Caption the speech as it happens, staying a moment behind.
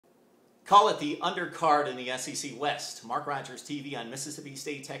Call it the undercard in the SEC West. Mark Rogers TV on Mississippi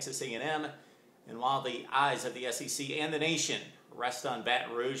State, Texas A&M. And while the eyes of the SEC and the nation rest on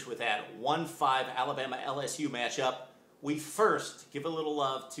Baton Rouge with that 1-5 Alabama-LSU matchup, we first give a little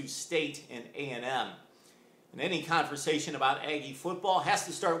love to State and A&M. And any conversation about Aggie football has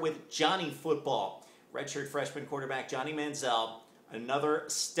to start with Johnny Football. Redshirt freshman quarterback Johnny Manziel, another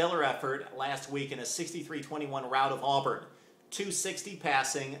stellar effort last week in a 63-21 rout of Auburn. 260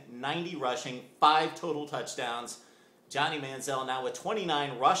 passing, 90 rushing, 5 total touchdowns. Johnny Manziel now with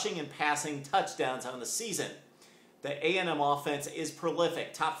 29 rushing and passing touchdowns on the season. The A&M offense is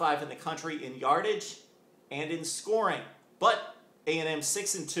prolific, top 5 in the country in yardage and in scoring. But A&M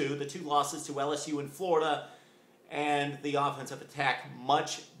 6-2, the 2 losses to LSU and Florida, and the offensive attack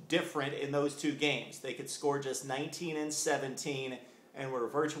much different in those 2 games. They could score just 19 and 17 and were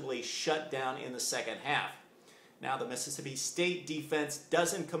virtually shut down in the second half. Now, the Mississippi State defense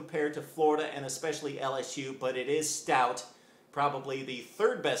doesn't compare to Florida and especially LSU, but it is stout. Probably the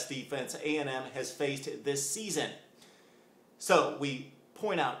 3rd best defense A&M has faced this season. So we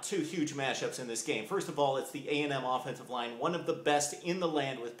point out 2 huge matchups in this game. First of all, it's the A&M offensive line, one of the best in the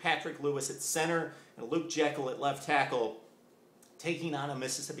land, with Patrick Lewis at center and Luke Jekyll at left tackle, taking on a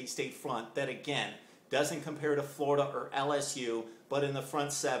Mississippi State front that, again, doesn't compare to Florida or LSU, but in the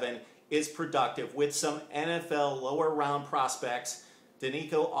front 7 is productive with some NFL lower round prospects.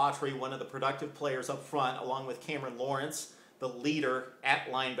 Danico Autry, one of the productive players up front, along with Cameron Lawrence, the leader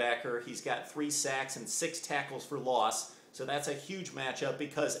at linebacker. He's got 3 sacks and 6 tackles for loss. So that's a huge matchup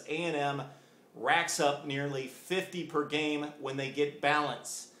because A&M racks up nearly 50 per game when they get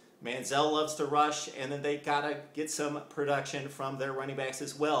balance. Manziel loves to rush, and then they got to get some production from their running backs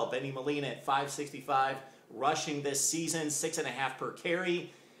as well. Benny Molina at 565 rushing this season, 6.5 per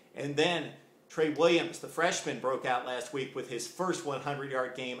carry. And then Trey Williams, the freshman, broke out last week with his first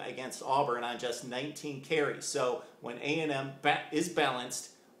 100-yard game against Auburn on just 19 carries. So when A&M is balanced,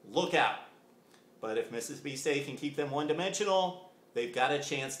 look out. But if Mississippi State can keep them one-dimensional, they've got a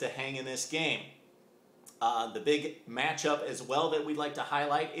chance to hang in this game. The big matchup as well that we'd like to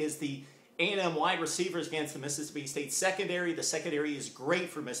highlight is the A&M wide receivers against the Mississippi State secondary. The secondary is great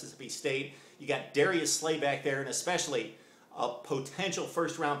for Mississippi State. You got Darius Slay back there, and especially a potential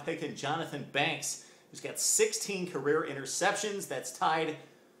first-round pick in Jonathan Banks, who's got 16 career interceptions. That's tied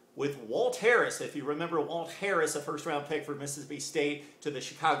with Walt Harris. If you remember Walt Harris, a first-round pick for Mississippi State to the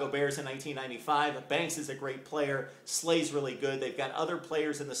Chicago Bears in 1995. Banks is a great player. Slay's really good. They've got other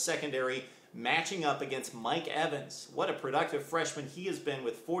players in the secondary matching up against Mike Evans. What a productive freshman he has been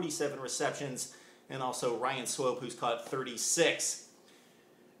with 47 receptions, and also Ryan Swope, who's caught 36.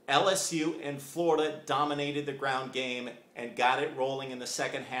 LSU and Florida dominated the ground game and got it rolling in the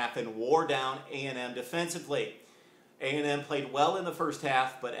second half and wore down A&M defensively. A&M played well in the first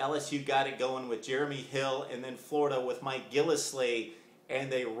half, but LSU got it going with Jeremy Hill and then Florida with Mike Gillislee, and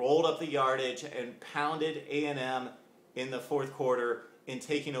they rolled up the yardage and pounded A&M in the fourth quarter in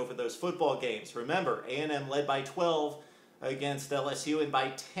taking over those football games. Remember, A&M led by 12 against LSU and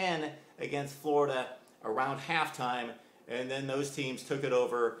by 10 against Florida around halftime, and then those teams took it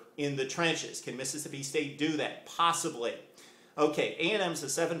over in the trenches. Can Mississippi State do that? Possibly. Okay, A&M's a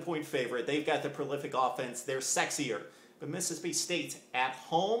 7-point favorite. They've got the prolific offense. They're sexier. But Mississippi State's at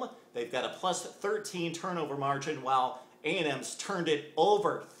home. They've got a plus 13 turnover margin, while A&M's turned it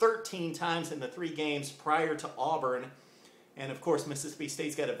over 13 times in the 3 games prior to Auburn. And, of course, Mississippi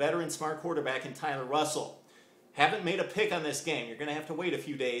State's got a veteran smart quarterback in Tyler Russell. Haven't made a pick on this game. You're going to have to wait a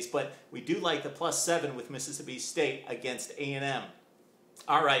few days, but we do like the plus 7 with Mississippi State against A&M.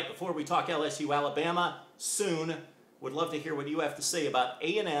 All right, before we talk LSU Alabama soon, would love to hear what you have to say about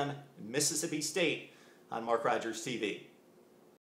A&M and Mississippi State on Mark Rogers TV.